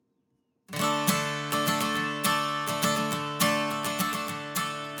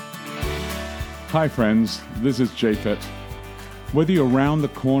Hi friends, this is Japhet. Whether you're around the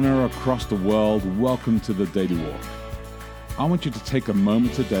corner or across the world, welcome to the Daily Walk. I want you to take a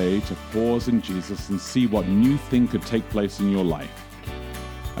moment today to pause in Jesus and see what new thing could take place in your life.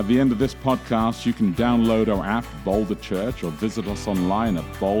 At the end of this podcast, you can download our app, Boulder Church, or visit us online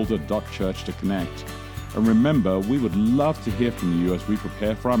at boulder.church to connect. And remember, we would love to hear from you as we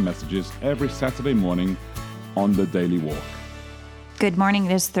prepare for our messages every Saturday morning on the Daily Walk. Good morning.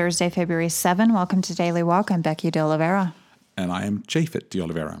 It is Thursday, February 7. Welcome to Daily Walk. I'm Becky De Oliveira. And I am Japhet De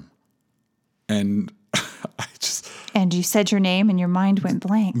Oliveira. And And you said your name and your mind went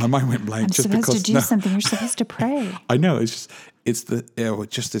blank. My mind went blank. I'm just supposed because, to do something. You're supposed to pray. I know. It's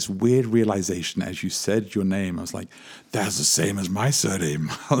just this weird realization as you said your name. I was like, that's the same as my surname.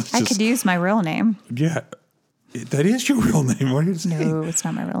 I could use my real name. Yeah. That is your real name. What are you saying? No, it's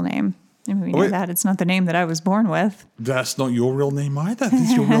not my real name. I mean, we know that. It's not the name that I was born with. That's not your real name either.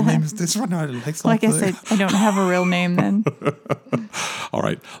 Your real name is this one. Well, I guess I don't have a real name then. All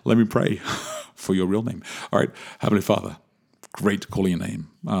right. Let me pray for your real name. All right. Heavenly Father, great to call your name.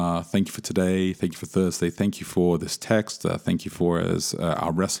 Thank you for today. Thank you for Thursday. Thank you for this text. Thank you for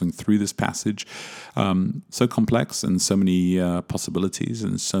our wrestling through this passage. So complex and so many possibilities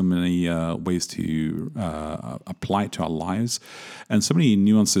and so many ways to apply it to our lives and so many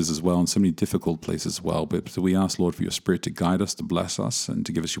nuances as well and so many difficult places as well. But we ask, Lord, for your Spirit to guide us, to bless us, and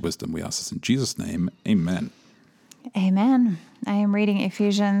to give us your wisdom. We ask this in Jesus' name. Amen. Amen. I am reading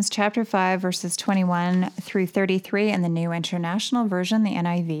Ephesians chapter 5, verses 21 through 33 in the New International Version, the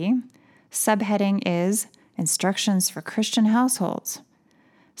NIV. Subheading is Instructions for Christian Households.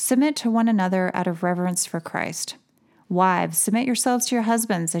 Submit to one another out of reverence for Christ. Wives, submit yourselves to your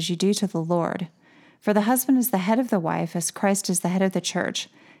husbands as you do to the Lord. For the husband is the head of the wife, as Christ is the head of the church,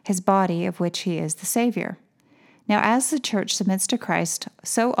 his body, of which he is the Savior. Now, as the church submits to Christ,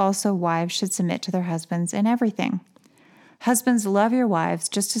 so also wives should submit to their husbands in everything. Husbands, love your wives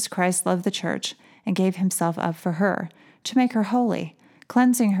just as Christ loved the church and gave himself up for her, to make her holy,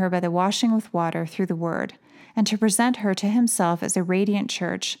 cleansing her by the washing with water through the word, and to present her to himself as a radiant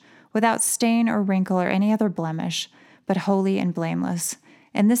church, without stain or wrinkle or any other blemish, but holy and blameless.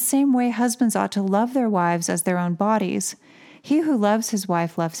 In this same way, husbands ought to love their wives as their own bodies. He who loves his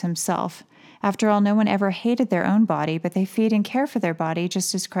wife loves himself. After all, no one ever hated their own body, but they feed and care for their body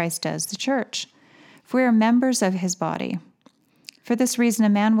just as Christ does the church. For we are members of his body. For this reason, a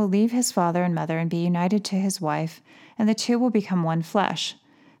man will leave his father and mother and be united to his wife, and the two will become one flesh.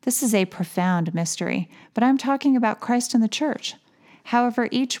 This is a profound mystery, but I'm talking about Christ and the church. However,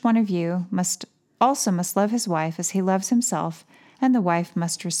 each one of you must love his wife as he loves himself, and the wife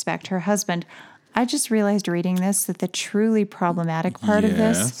must respect her husband. I just realized reading this that the truly problematic part of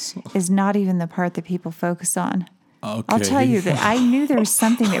this is not even the part that people focus on. Okay. I'll tell you that I knew there was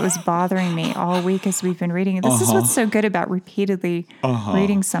something that was bothering me all week as we've been reading it. This is what's so good about repeatedly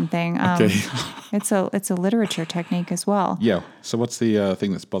reading something. It's a literature technique as well. Yeah. So what's the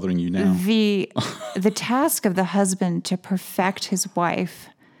thing that's bothering you now? The task of the husband to perfect his wife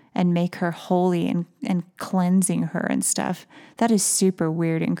and make her holy and cleansing her and stuff, that is super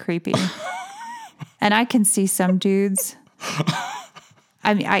weird and creepy. And I can see some dudes...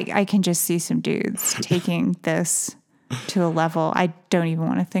 I mean, I can just see some dudes taking this to a level I don't even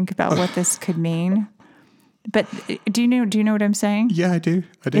want to think about what this could mean. But do you know what I'm saying? Yeah, I do.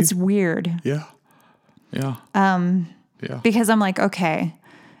 It's weird. Yeah. Because I'm like, okay,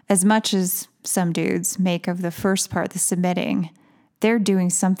 as much as some dudes make of the first part, the submitting, they're doing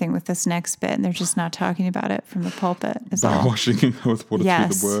something with this next bit, and they're just not talking about it from the pulpit. By washing with water through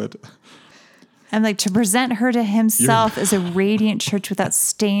the word. And like to present her to himself as a radiant church without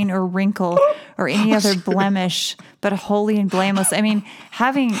stain or wrinkle or any other blemish, but holy and blameless. I mean,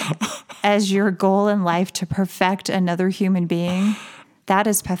 having as your goal in life to perfect another human being, that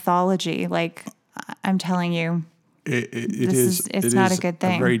is pathology. Like, I'm telling you, it's not a good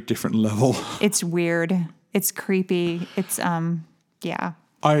thing. A very different level. It's weird. It's creepy. It's, yeah.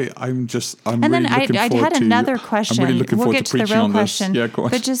 I'm and really then I'd had another question. I'm really looking we'll forward get to to the preaching real on question. This. Yeah, go on.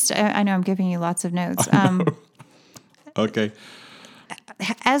 But just, I know I'm giving you lots of notes. Okay.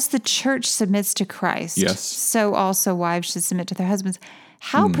 As the church submits to Christ, so also wives should submit to their husbands.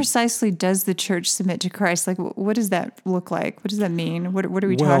 How precisely does the church submit to Christ? Like, what does that look like? What does that mean? What are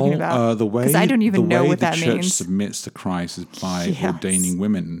we talking about? Because I don't even know what that means. The way the church submits to Christ is by ordaining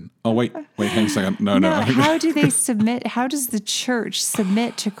women. Oh, wait, hang on a second. No. How do they submit? How does the church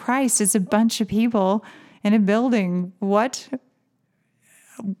submit to Christ? It's a bunch of people in a building. What?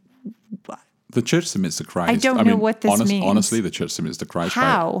 The church submits to Christ. I don't know what this means. Honestly, the church submits to Christ.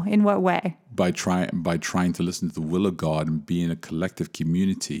 How? In what way? by trying to listen to the will of God and be in a collective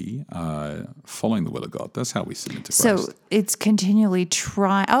community, following the will of God. That's how we submit to Christ. So it's continually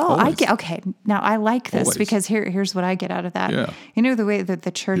trying. Oh, I Always. get. Okay, now I like this Always. because here's what I get out of that. Yeah. You know, the way that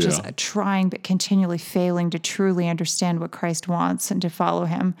the church is Yeah. trying but continually failing to truly understand what Christ wants and to follow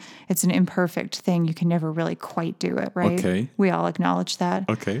Him. It's an imperfect thing. You can never really quite do it, right? Okay. We all acknowledge that.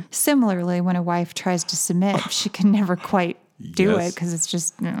 Okay. Similarly, when a wife tries to submit, she can never quite do Yes. it because it's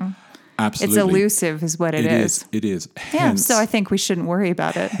just Absolutely. it's elusive, is what it is. It is. Yeah. Hence, So I think we shouldn't worry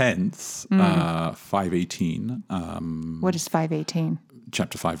about it. hence 5:18, What is 5:18?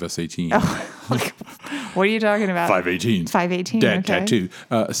 chapter 5, verse 18. What are you talking about? 5:18. 5:18, Dead okay. tattoo.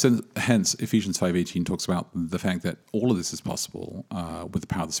 Hence, Ephesians 5:18 talks about the fact that all of this is possible with the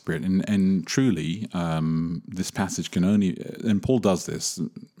power of the Spirit. And truly, this passage can only, and Paul does this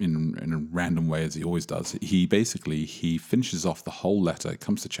in a random way as he always does. He finishes off the whole letter. It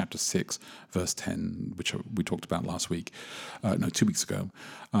comes to chapter 6, verse 10, which we talked about last week, 2 weeks ago.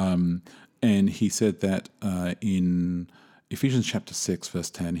 And he said that in Ephesians chapter 6, verse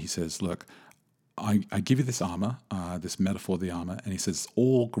 10, he says, look, I give you this armor, this metaphor of the armor, and he says,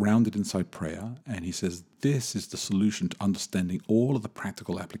 all grounded inside prayer. And he says, this is the solution to understanding all of the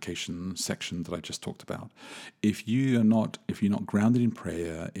practical application section that I just talked about. If you're not grounded in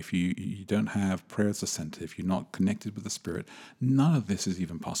prayer, if you don't have prayer as a center, if you're not connected with the Spirit, none of this is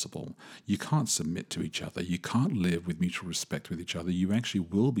even possible. You can't submit to each other. You can't live with mutual respect with each other. You actually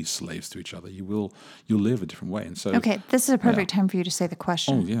will be slaves to each other. You'll live a different way. And so, Okay, this is a perfect time for you to say the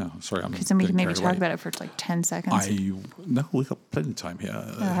question. oh yeah, sorry, I'm Because then we can maybe getting talk carried away. about it for like 10 seconds. No, we've got plenty of time here.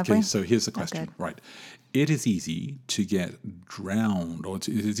 have Okay, we? so here's the question. good. Right. It is easy to get drowned, or it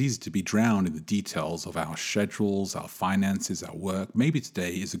is easy to be drowned in the details of our schedules, our finances, our work. Maybe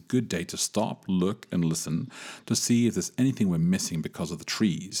today is a good day to stop, look, and listen to see if there's anything we're missing because of the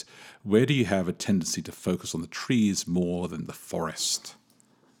trees. Where do you have a tendency to focus on the trees more than the forest?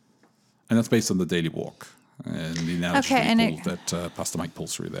 And that's based on the daily walk and the analogy Okay, and that Pastor Mike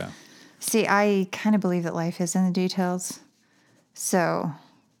pulls through there. See, I kind of believe that life is in the details. So,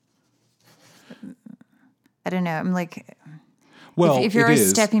 I don't know. I'm like, Well, if you're it always is.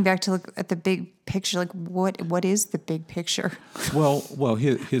 stepping back to look at the big picture, like what is the big picture? Well,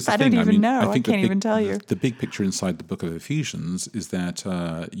 here's the I thing. don't even know. I think can't even tell you. The big picture inside the book of Ephesians is that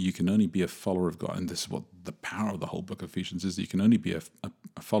you can only be a follower of God, and this is what the power of the whole book of Ephesians is. You can only be a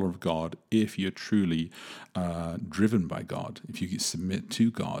follower of God if you're truly driven by God, if you submit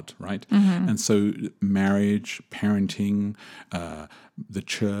to God, right? Mm-hmm. And so marriage, parenting, the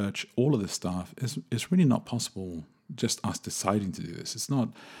church, all of this stuff is really not possible just us deciding to do this. It's not,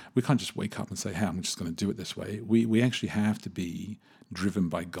 we can't just wake up and say, hey, I'm just going to do it this way. We actually have to be driven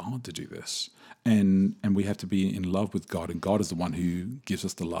by God to do this. And we have to be in love with God, and God is the one who gives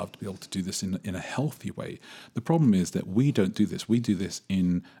us the love to be able to do this in a healthy way. The problem is that we don't do this. We do this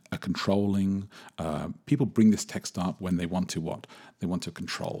in a controlling, people bring this text up when they want to what? They want to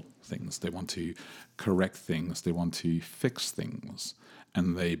control things. They want to correct things. They want to fix things.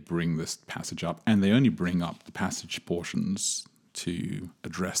 And they bring this passage up, and they only bring up the passage portions to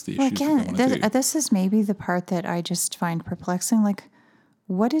address the issues that they want to do. This is maybe the part that I just find perplexing. Like,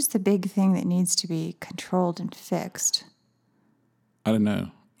 what is the big thing that needs to be controlled and fixed? I don't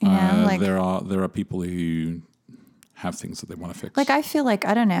know. Yeah, there are people who have things that they want to fix. Like, I feel like,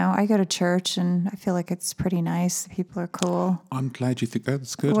 I don't know, I go to church and I feel like it's pretty nice. People are cool. I'm glad you think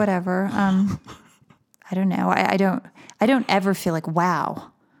that's good. Whatever. I don't know. I don't ever feel like,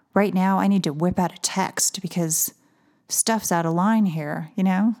 wow, right now I need to whip out a text because stuff's out of line here. You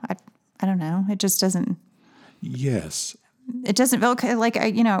know, I don't know. It just doesn't. Yes. It doesn't feel like,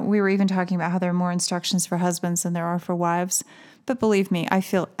 we were even talking about how there are more instructions for husbands than there are for wives. But believe me, I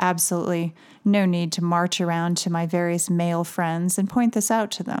feel absolutely no need to march around to my various male friends and point this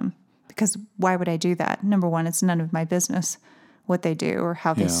out to them. Because why would I do that? Number one, it's none of my business what they do or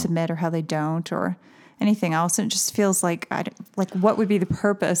how they submit or how they don't or anything else. And it just feels like, what would be the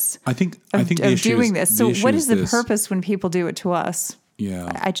purpose I think of the issue doing is, this? So what is the this. purpose when people do it to us?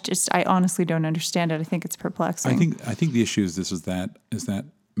 Yeah. I honestly don't understand it. I think it's perplexing. I think the issue is that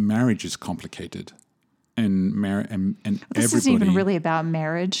marriage is complicated, and This everybody. isn't even really about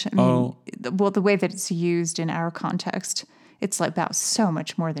marriage. I mean, well, the way that it's used in our context, it's like about so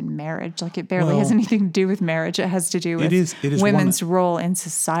much more than marriage. Like, it barely has anything to do with marriage. It has to do with it is women's role in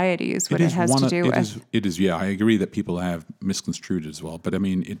society is what it has to do with. It is. Yeah, I agree that people have misconstrued it as well. But I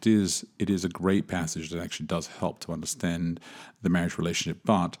mean, it is a great passage that actually does help to understand the marriage relationship.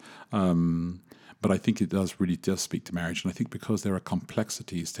 But I think it really does speak to marriage. And I think because there are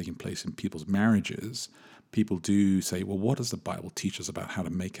complexities taking place in people's marriages, people do say, well, what does the Bible teach us about how to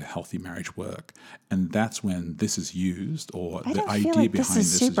make a healthy marriage work? And that's when this is used, or I the don't idea feel like behind this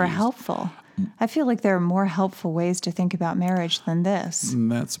is super used. helpful. I feel like there are more helpful ways to think about marriage than this.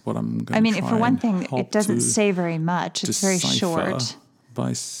 And that's what I'm going to I mean, try for one and thing, help it doesn't to say very much. It's very decipher short.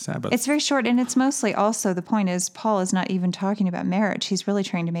 by Sabbath. It's very short, and it's mostly also the point is Paul is not even talking about marriage. He's really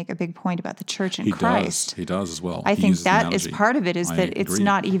trying to make a big point about the church and Christ. He does as well. I He think uses that is analogy. part of it, is I that it's agree.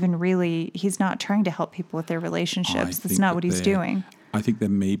 not even really, he's not trying to help people with their relationships. I That's think not that what he's doing. I think there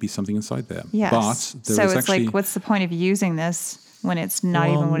may be something inside there. Yes. But there so is it's actually, like, what's the point of using this when it's not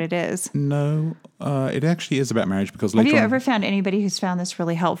even what it is? No, it actually is about marriage, because Have later you on, ever found anybody who's found this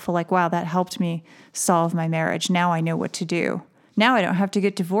really helpful? Like, wow, that helped me solve my marriage. Now I know what to do. Now I don't have to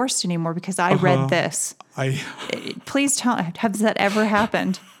get divorced anymore because I read this. Please tell, has that ever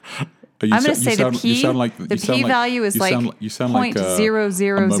happened? I'm going to say the p-value is like you sound like a moment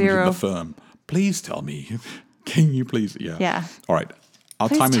in the firm. Please tell me. Can you please? Yeah. Yeah. All right. Our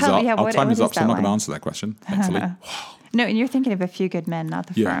Please time is tell up. me, yeah, Our what- time what is is up, so that I'm not going to line? answer that question, thankfully. No, and you're thinking of A Few Good Men, not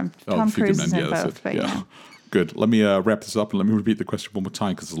The Firm. Oh, Tom A Few Good Cruise is Men, in that's both, it. but yeah. Good. Let me wrap this up and let me repeat the question one more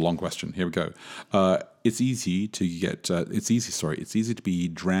time, because it's a long question. Here we go. It's easy to be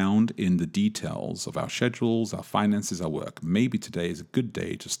drowned in the details of our schedules, our finances, our work. Maybe today is a good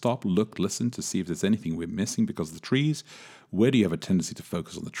day to stop, look, listen to see if there's anything we're missing because of the trees. Where do you have a tendency to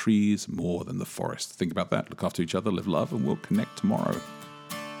focus on the trees more than the forest? Think about that. Look after each other, live love, and we'll connect tomorrow.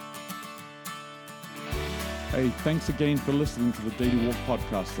 Hey, thanks again for listening to the Daily Walk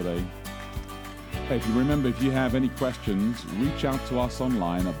podcast today. Hey, if you have any questions, reach out to us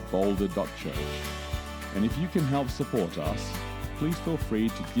online at boulder.church. And if you can help support us, please feel free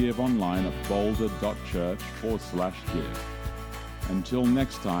to give online at boulder.church/give. Until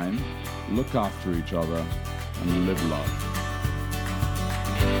next time, look after each other and live love.